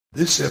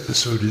This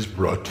episode is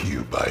brought to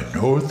you by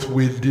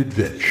Northwind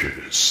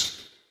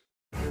Adventures.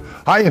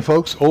 Hiya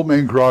folks, Old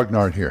Man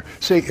Grognard here.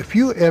 Say, if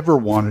you ever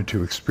wanted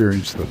to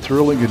experience the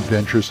thrilling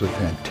adventures of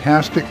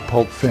fantastic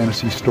pulp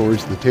fantasy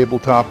stories at the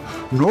tabletop,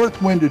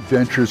 Northwind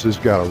Adventures has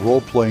got a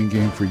role-playing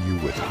game for you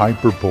with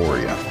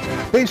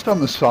Hyperborea. Based on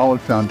the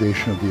solid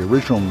foundation of the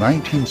original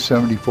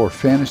 1974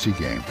 fantasy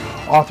game,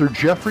 author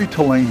Jeffrey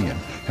Talanian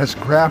has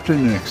crafted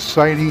an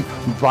exciting,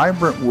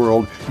 vibrant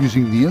world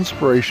using the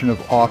inspiration of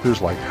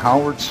authors like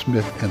Howard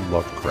Smith and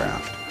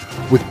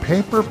Lovecraft. With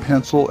paper,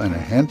 pencil, and a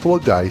handful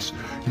of dice,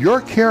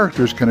 your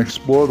characters can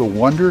explore the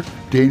wonder,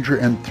 danger,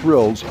 and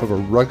thrills of a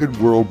rugged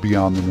world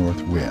beyond the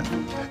North Wind.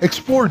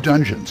 Explore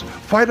dungeons,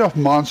 fight off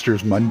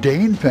monsters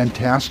mundane,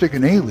 fantastic,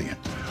 and alien.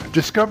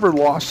 Discover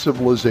lost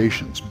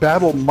civilizations,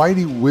 battle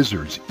mighty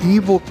wizards,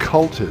 evil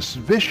cultists,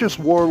 vicious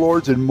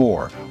warlords, and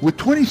more. With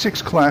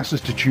 26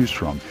 classes to choose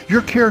from,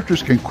 your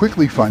characters can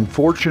quickly find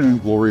fortune and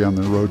glory on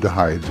the road to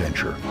high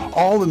adventure,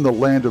 all in the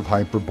land of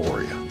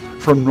Hyperborea.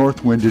 From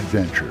Northwind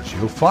Adventures,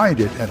 you'll find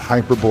it at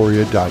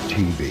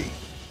hyperborea.tv.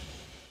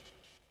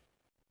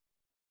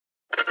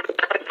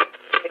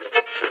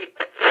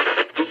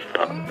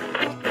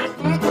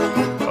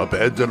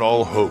 Abandon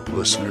all hope,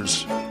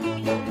 listeners.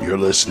 You're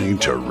listening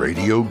to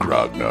Radio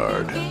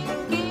Grognard,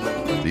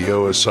 the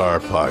OSR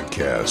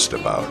podcast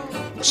about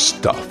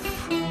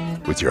stuff,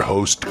 with your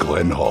host,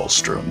 Glenn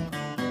Hallstrom.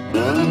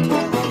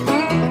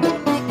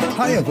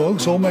 Hiya,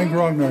 folks. Old Man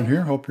Grognard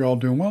here. Hope you're all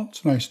doing well.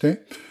 It's a nice day.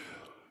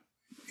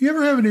 You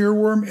ever have an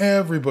earworm?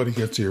 Everybody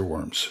gets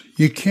earworms.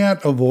 You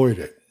can't avoid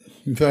it.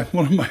 In fact,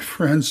 one of my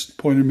friends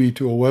pointed me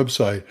to a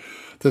website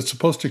that's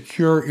supposed to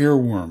cure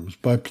earworms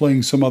by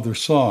playing some other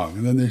song.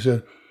 And then they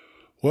said,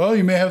 well,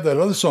 you may have that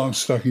other song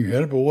stuck in your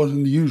head, but it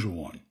wasn't the usual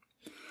one.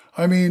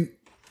 I mean,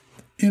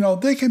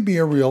 they can be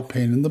a real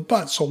pain in the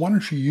butt, so why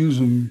don't you use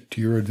them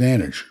to your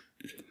advantage?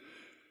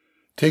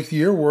 Take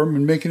the earworm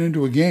and make it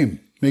into a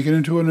game. Make it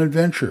into an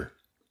adventure.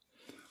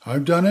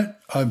 I've done it.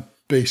 I've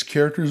based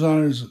characters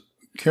on it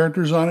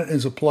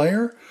as a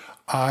player.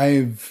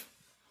 I've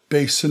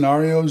based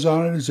scenarios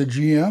on it as a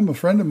GM. A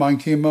friend of mine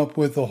came up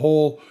with a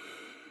whole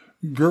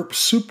GURP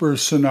Super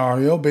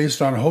scenario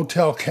based on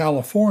Hotel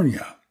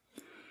California.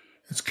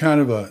 It's it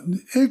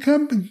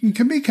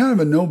can be kind of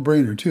a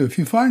no-brainer too. If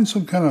you find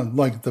some kind of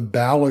like the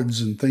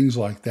ballads and things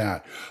like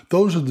that,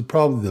 those are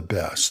probably the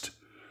best.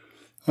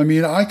 I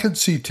mean, I could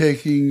see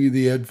taking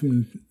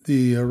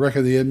the wreck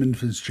of the Edmund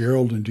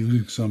Fitzgerald and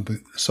doing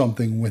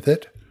something with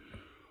it,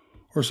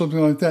 or something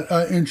like that.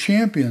 In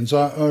Champions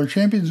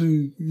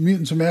and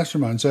Mutants and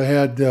Masterminds, I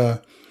had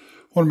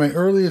one of my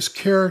earliest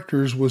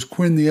characters was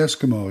Quinn the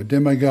Eskimo, a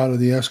demigod of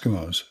the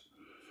Eskimos,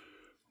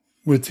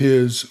 with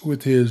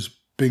his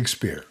big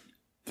spear.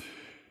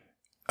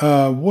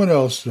 What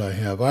else did I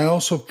have? I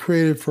also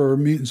created for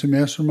Mutants and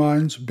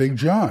Masterminds Big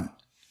John,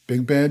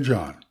 Big Bad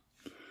John.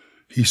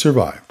 He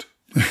survived,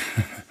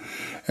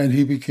 and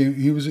he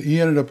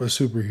ended up a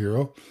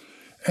superhero.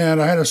 And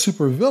I had a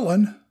super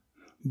villain,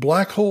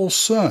 Black Hole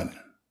Sun,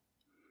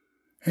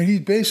 and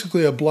he's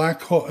basically a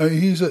black hole.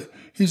 He's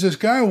this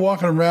guy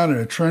walking around in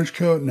a trench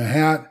coat and a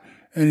hat,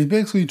 and he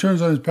basically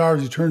turns on his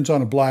powers. He turns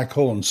on a black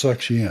hole and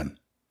sucks you in.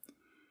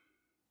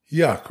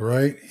 Yuck,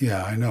 right?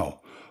 Yeah, I know.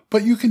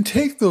 But you can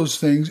take those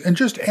things and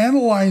just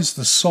analyze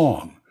the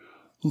song.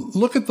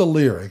 Look at the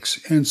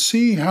lyrics and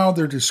see how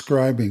they're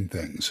describing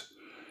things.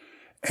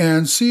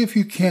 And see if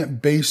you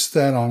can't base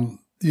that on,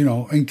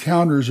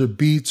 encounters or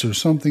beats or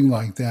something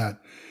like that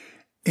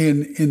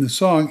in the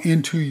song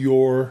into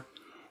your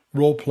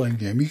role-playing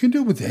game. You can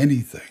do it with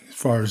anything, as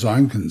far as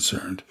I'm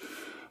concerned.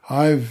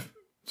 I've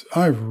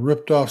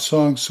ripped off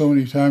songs so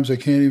many times I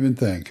can't even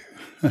think.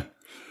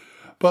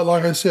 But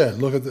like I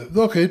said,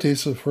 it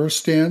takes the first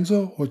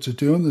stanza, what's it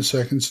doing? The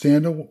second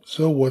stanza,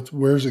 so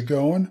where's it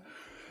going?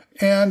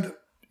 And,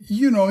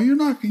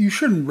 you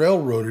shouldn't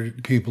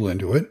railroad people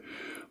into it,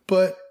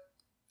 but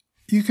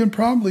you can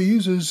probably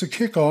use it as a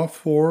kickoff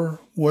for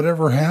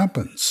whatever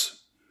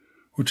happens,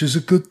 which is a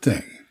good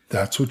thing.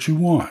 That's what you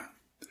want.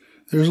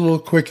 There's a little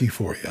quickie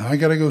for you. I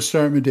got to go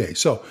start my day.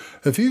 So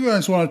if you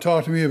guys want to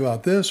talk to me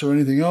about this or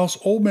anything else,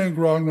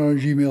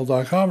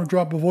 oldmangrognard@gmail.com or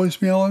drop a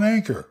voicemail on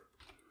Anchor.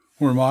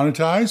 We're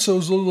monetized, so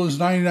as little as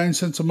 99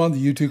 cents a month,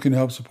 you too can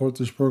help support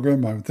this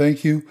program. I would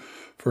thank you.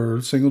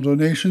 For single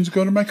donations,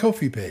 go to my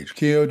Ko-fi page,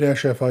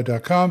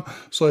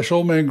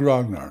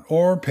 ko-fi.com/oldmangrognard,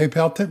 or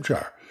PayPal tip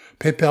jar,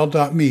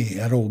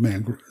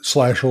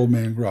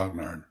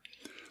 paypal.me/oldmangrognard.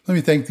 Let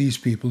me thank these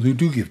people who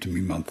do give to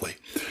me monthly.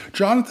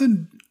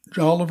 Jonathan,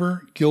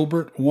 Oliver,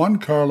 Gilbert, Juan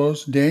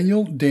Carlos,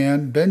 Daniel,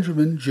 Dan,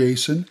 Benjamin,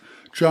 Jason,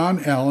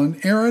 John Allen,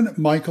 Aaron,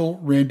 Michael,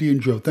 Randy,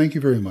 and Joe. Thank you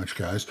very much,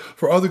 guys.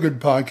 For other good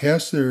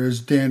podcasts, there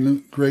is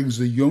Dan Greg's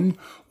The Jung,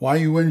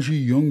 Y-U-N-G,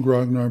 Jung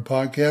Grognard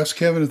Podcast,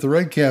 Kevin at the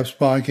Red Caps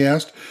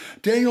Podcast,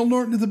 Daniel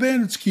Norton at the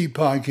Bandits Keep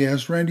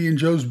Podcast, Randy and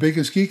Joe's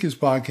Biggest Geekest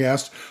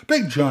Podcast,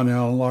 Big John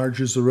Allen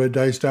Large's The Red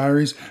Dice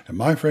Diaries, and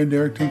my friend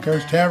Eric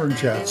Tinkar's Tavern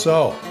Chat.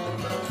 So,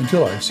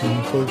 until I see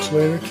you folks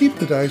later, keep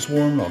the dice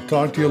warm, and I'll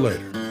talk to you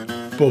later.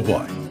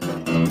 Bye-bye.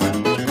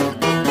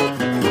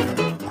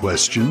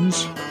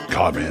 questions,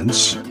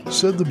 comments,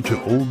 send them to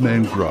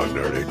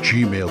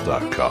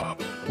oldmangrognard@gmail.com.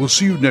 We'll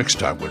see you next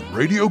time when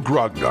Radio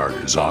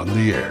Grognard is on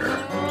the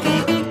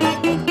air.